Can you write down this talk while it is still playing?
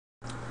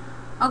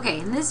Okay,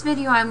 in this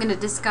video I'm going to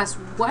discuss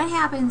what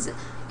happens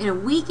in a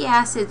weak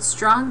acid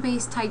strong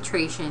base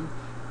titration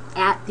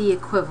at the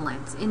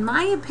equivalence. In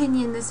my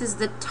opinion, this is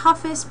the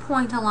toughest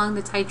point along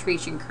the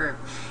titration curve,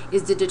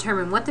 is to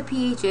determine what the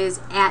pH is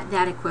at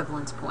that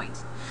equivalence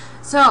point.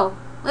 So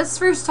let's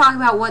first talk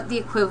about what the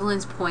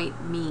equivalence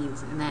point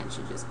means, and that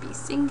should just be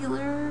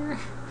singular.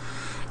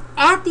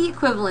 At the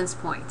equivalence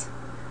point,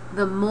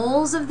 the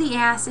moles of the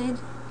acid,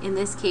 in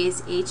this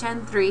case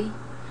HN3,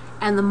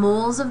 and the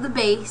moles of the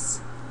base,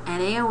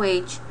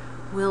 NaOH,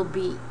 will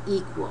be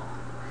equal.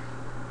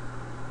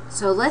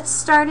 So let's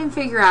start and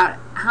figure out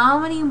how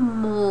many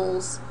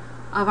moles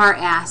of our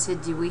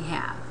acid do we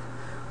have.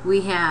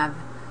 We have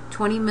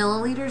 20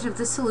 milliliters of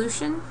the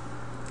solution.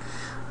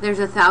 There's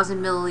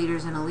 1,000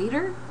 milliliters in a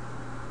liter.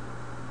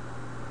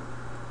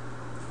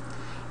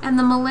 And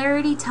the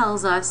molarity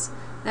tells us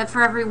that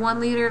for every 1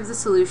 liter of the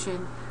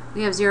solution,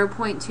 we have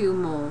 0.2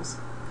 moles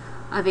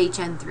of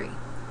HN3.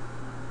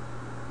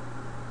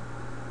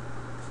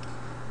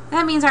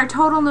 That means our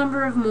total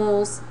number of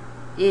moles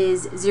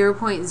is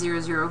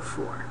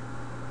 0.004.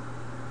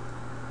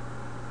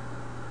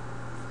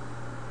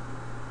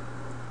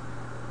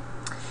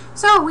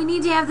 So we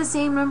need to have the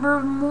same number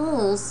of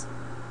moles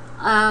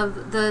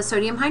of the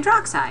sodium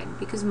hydroxide,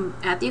 because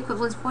at the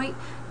equivalence point,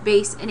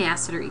 base and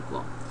acid are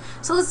equal.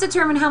 So let's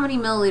determine how many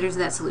milliliters of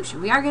that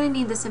solution. We are going to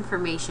need this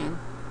information.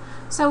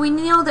 So we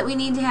know that we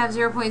need to have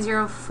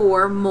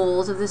 0.04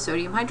 moles of the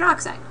sodium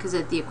hydroxide, because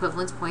at the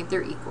equivalence point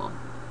they're equal.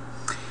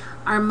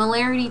 Our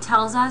molarity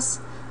tells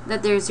us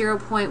that there's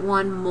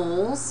 0.1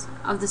 moles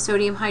of the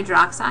sodium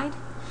hydroxide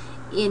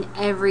in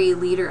every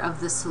liter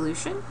of the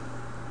solution.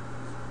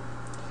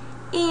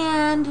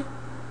 And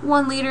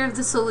 1 liter of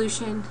the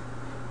solution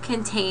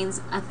contains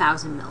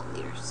 1,000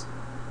 milliliters.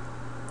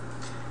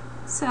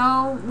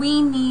 So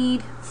we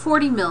need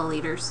 40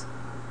 milliliters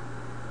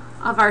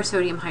of our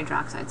sodium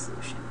hydroxide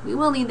solution. We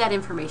will need that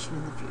information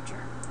in the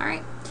future. All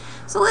right.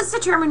 So let's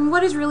determine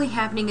what is really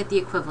happening at the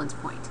equivalence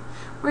point.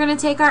 We're going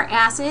to take our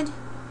acid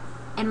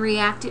and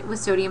react it with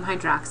sodium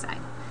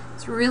hydroxide.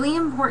 It's really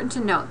important to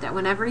note that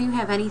whenever you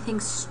have anything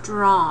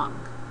strong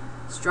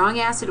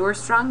acid or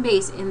strong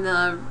base in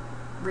the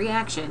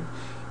reaction,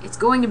 it's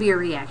going to be a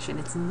reaction.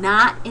 It's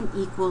not an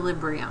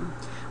equilibrium.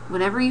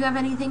 Whenever you have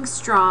anything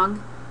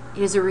strong,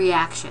 it is a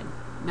reaction,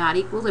 not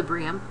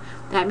equilibrium.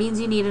 That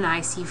means you need an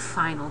IC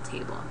final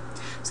table.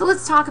 So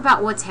let's talk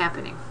about what's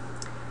happening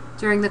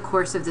during the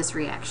course of this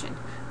reaction.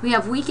 We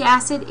have weak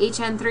acid,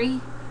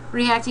 HN3,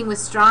 reacting with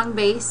strong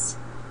base,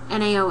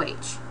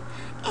 NaOH.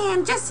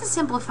 And just to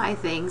simplify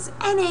things,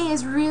 Na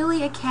is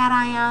really a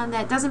cation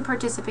that doesn't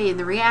participate in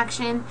the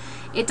reaction.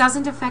 It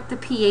doesn't affect the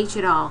pH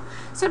at all.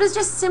 So to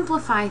just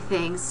simplify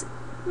things,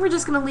 we're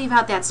just going to leave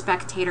out that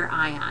spectator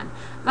ion.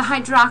 The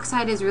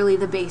hydroxide is really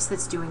the base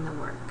that's doing the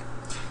work.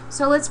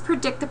 So let's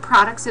predict the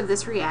products of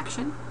this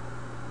reaction.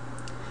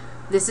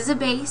 This is a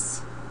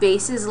base.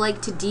 Bases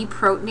like to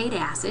deprotonate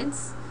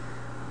acids.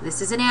 This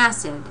is an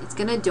acid. It's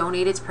going to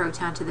donate its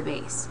proton to the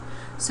base.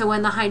 So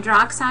when the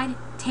hydroxide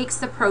takes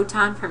the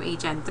proton from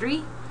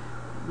HN3,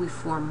 we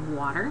form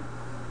water.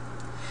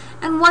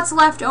 And what's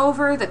left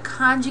over, the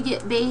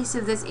conjugate base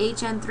of this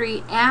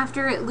HN3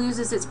 after it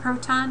loses its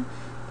proton,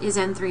 is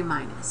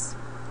N3-.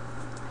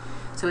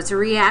 So it's a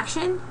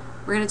reaction.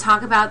 We're going to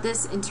talk about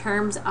this in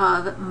terms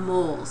of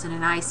moles in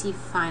an IC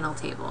final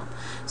table.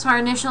 So our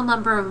initial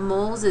number of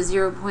moles is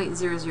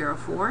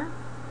 0.004.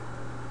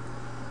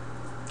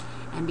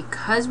 And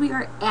because we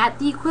are at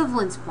the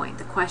equivalence point,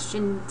 the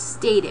question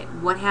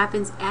stated, what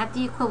happens at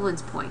the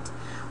equivalence point?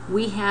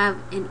 We have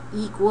an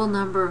equal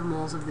number of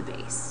moles of the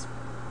base.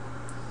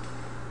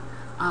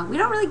 We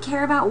don't really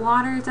care about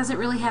water. It doesn't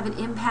really have an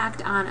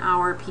impact on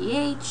our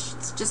pH.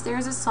 It's just there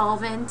as a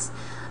solvent.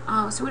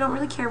 So we don't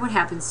really care what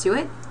happens to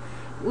it.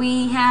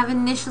 We have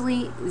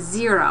initially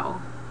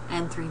 0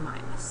 N3-.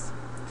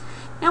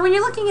 Now when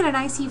you're looking at an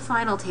IC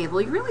final table,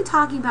 you're really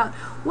talking about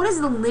what is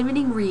the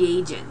limiting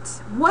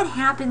reagent? What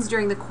happens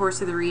during the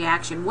course of the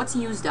reaction? What's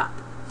used up?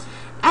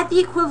 At the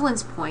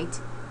equivalence point,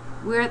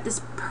 we're at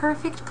this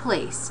perfect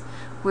place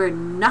where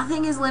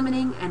nothing is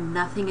limiting and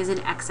nothing is in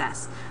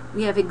excess.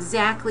 We have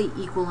exactly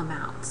equal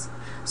amounts.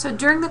 So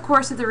during the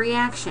course of the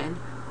reaction,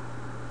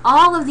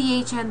 all of the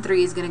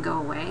HN3 is going to go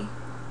away.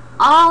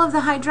 All of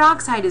the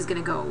hydroxide is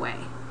going to go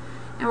away.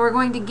 And we're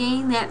going to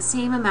gain that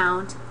same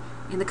amount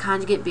in the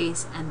conjugate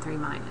base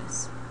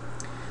N3-.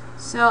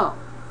 So,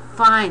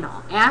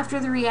 final. After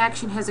the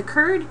reaction has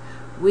occurred,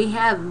 we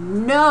have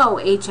no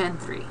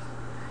HN3.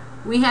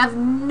 We have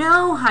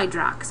no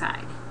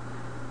hydroxide.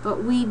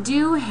 But we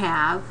do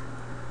have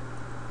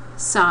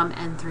some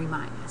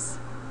N3-.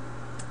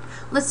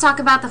 Let's talk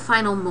about the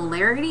final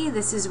molarity.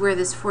 This is where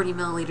this 40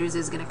 milliliters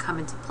is going to come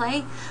into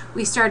play.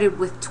 We started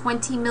with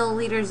 20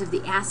 milliliters of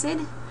the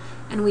acid,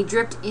 and we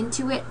dripped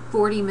into it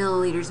 40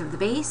 milliliters of the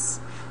base.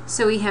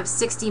 So we have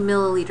 60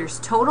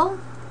 milliliters total.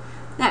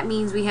 That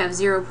means we have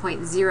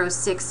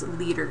 0.06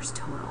 liters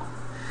total.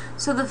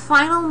 So the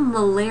final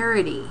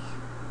molarity,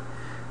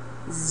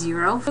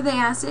 0 for the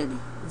acid,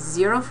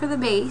 0 for the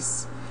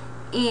base,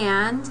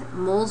 and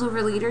moles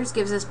over liters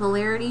gives us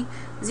molarity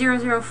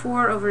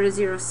 0.004 over to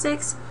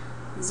 0.6,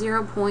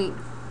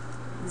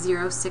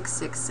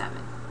 0.0667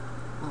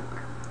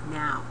 molar.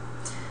 Now,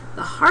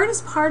 the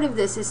hardest part of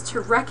this is to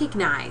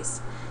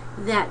recognize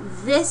that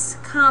this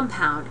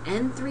compound,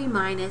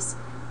 N3-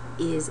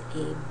 is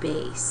a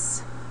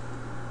base.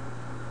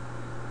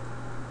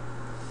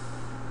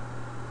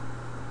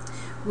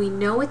 We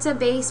know it's a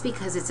base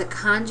because it's a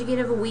conjugate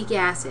of a weak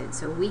acid.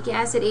 So weak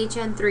acid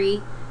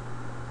HN3,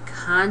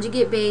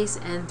 conjugate base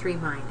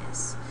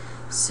N3-.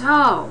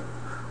 So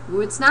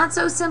it's not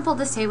so simple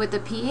to say what the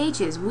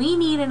pH is. We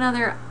need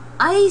another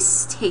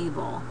ice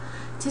table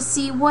to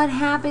see what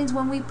happens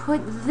when we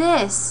put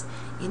this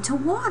into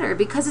water,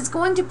 because it's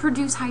going to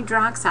produce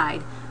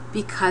hydroxide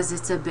because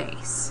it's a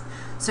base.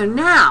 So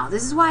now,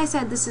 this is why I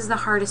said this is the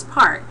hardest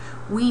part.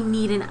 We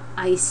need an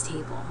ice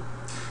table.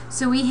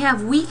 So we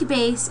have weak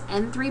base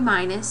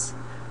N3-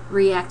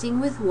 reacting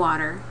with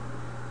water.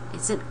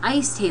 It's an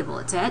ice table.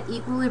 It's at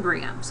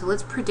equilibrium. So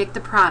let's predict the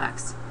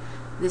products.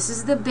 This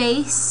is the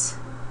base.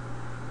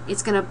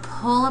 It's going to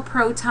pull a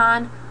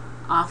proton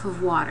off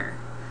of water.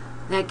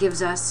 That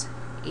gives us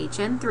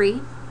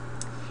HN3.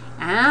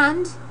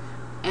 And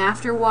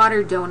after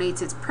water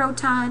donates its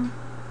proton,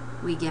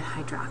 we get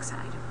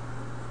hydroxide.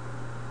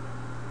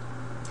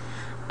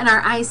 In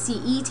our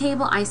ICE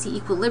table, IC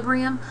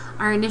equilibrium,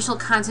 our initial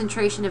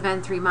concentration of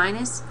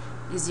N3-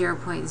 is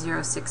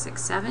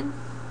 0.0667.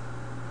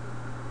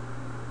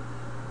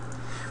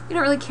 We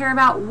don't really care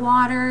about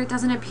water. It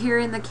doesn't appear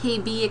in the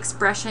KB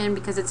expression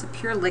because it's a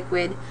pure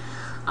liquid.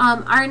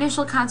 Our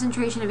initial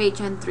concentration of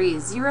HN3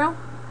 is 0.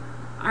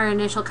 Our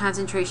initial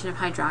concentration of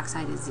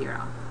hydroxide is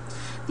 0.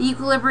 The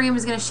equilibrium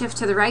is going to shift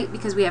to the right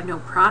because we have no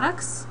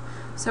products.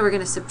 So we're going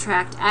to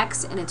subtract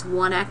x, and it's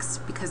 1x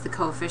because the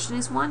coefficient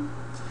is 1.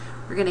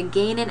 We're going to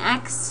gain an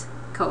x,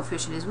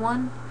 coefficient is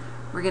 1.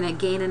 We're going to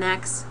gain an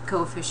x,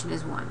 coefficient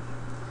is 1.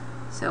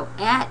 So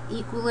at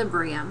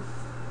equilibrium,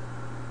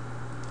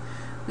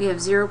 we have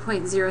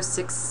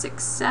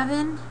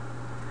 0.0667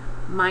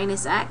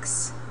 minus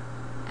x,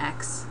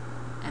 x,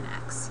 and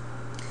x.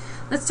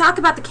 Let's talk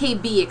about the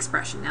KB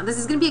expression. Now this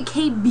is going to be a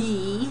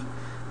KB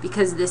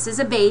because this is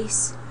a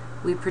base.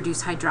 We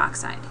produce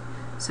hydroxide.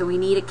 So we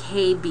need a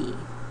KB.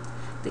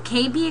 The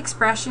KB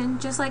expression,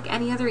 just like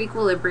any other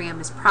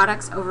equilibrium, is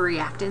products over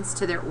reactants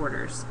to their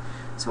orders.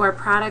 So our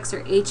products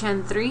are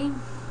HN3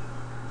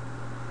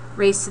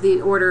 raised to the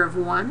order of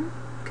 1,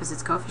 because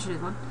its coefficient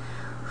is 1.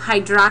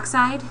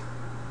 Hydroxide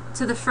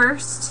to the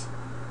first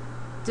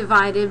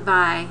divided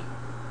by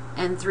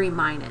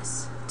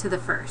N3- to the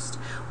first.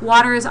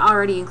 Water is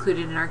already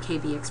included in our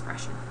KB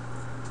expression.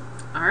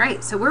 All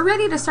right, so we're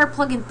ready to start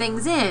plugging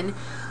things in,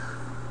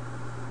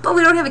 but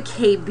we don't have a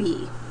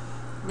KB.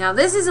 Now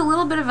this is a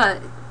little bit of a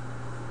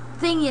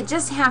thing you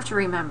just have to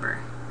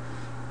remember.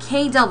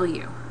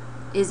 KW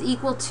is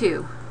equal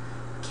to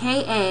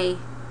Ka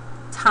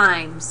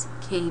times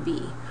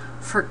Kb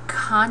for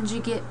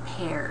conjugate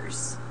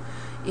pairs.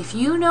 If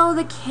you know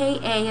the Ka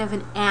of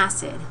an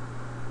acid,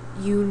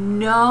 you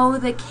know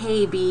the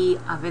Kb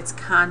of its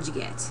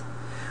conjugate.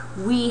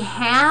 We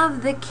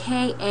have the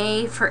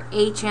Ka for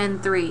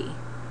HN3.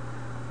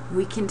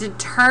 We can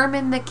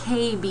determine the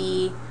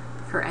Kb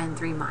for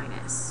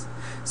N3-.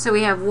 So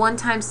we have 1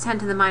 times 10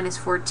 to the minus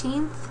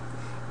 14th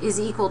is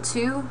equal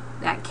to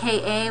that Ka,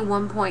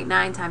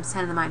 1.9 times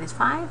 10 to the minus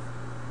 5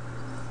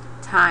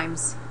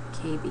 times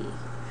Kb.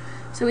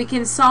 So we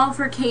can solve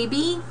for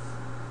Kb,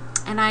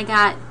 and I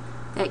got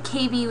that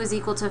Kb was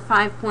equal to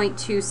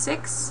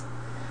 5.26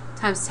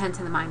 times 10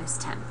 to the minus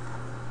 10th.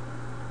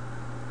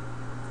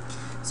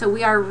 So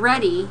we are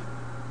ready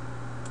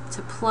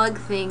to plug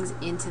things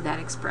into that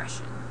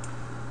expression.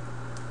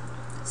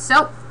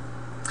 So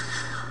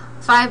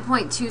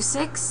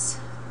 5.26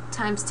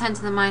 times 10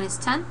 to the minus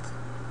 10th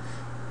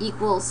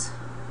equals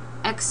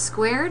x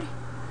squared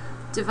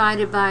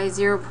divided by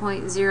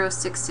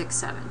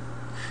 0.0667.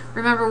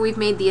 Remember, we've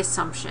made the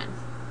assumption.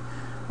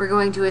 We're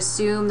going to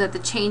assume that the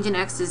change in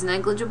x is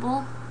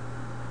negligible.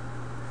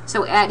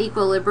 So at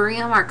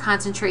equilibrium, our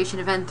concentration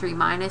of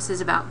N3-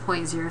 is about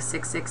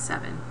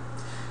 0.0667.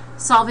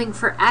 Solving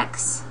for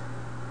x,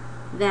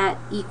 that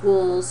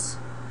equals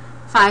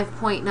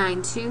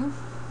 5.92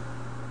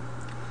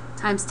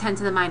 times 10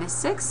 to the minus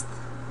 6th.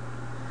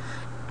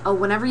 Oh,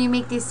 whenever you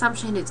make the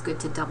assumption, it's good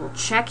to double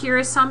check your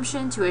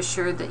assumption to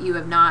assure that you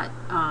have not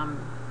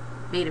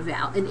made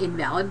an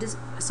invalid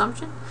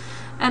assumption.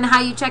 And how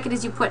you check it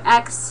is you put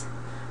x,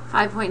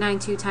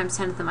 5.92 times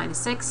 10 to the minus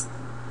 6th,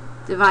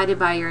 divided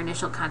by your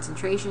initial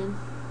concentration,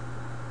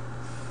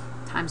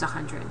 times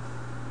 100.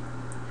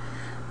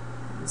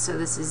 And so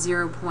this is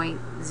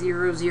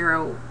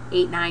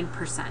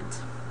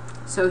 0.0089%.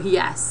 So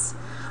yes,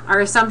 our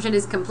assumption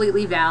is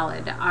completely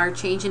valid. Our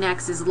change in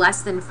x is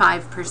less than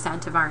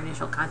 5% of our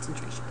initial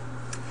concentration.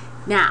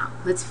 Now,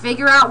 let's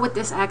figure out what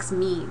this x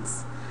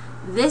means.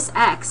 This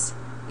x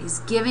is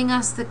giving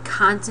us the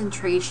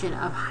concentration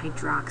of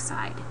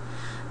hydroxide.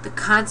 The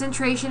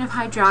concentration of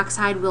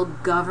hydroxide will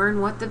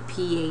govern what the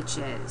pH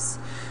is.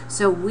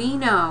 So we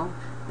know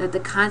that the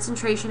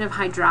concentration of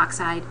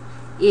hydroxide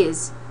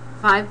is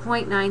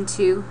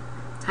 5.92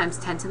 times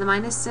 10 to the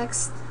minus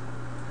 6th.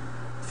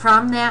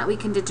 From that, we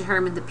can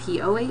determine the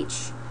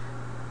pOH.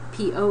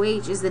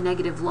 pOH is the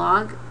negative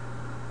log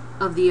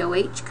of the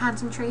OH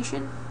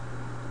concentration.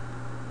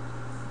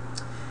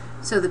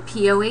 So the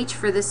pOH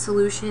for this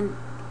solution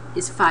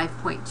is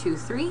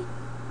 5.23.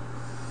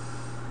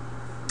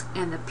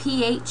 And the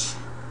pH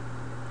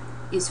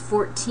is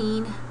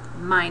 14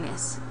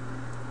 minus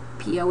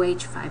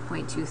pOH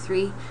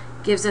 5.23,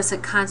 gives us a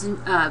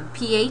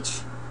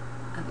pH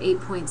of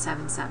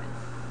 8.77.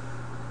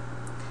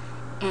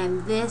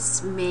 And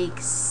this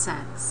makes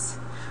sense.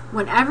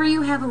 Whenever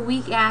you have a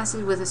weak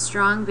acid with a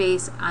strong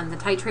base on the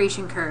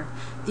titration curve,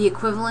 the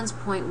equivalence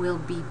point will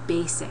be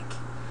basic.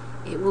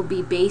 It will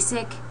be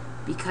basic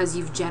because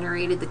you've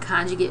generated the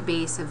conjugate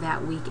base of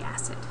that weak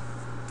acid.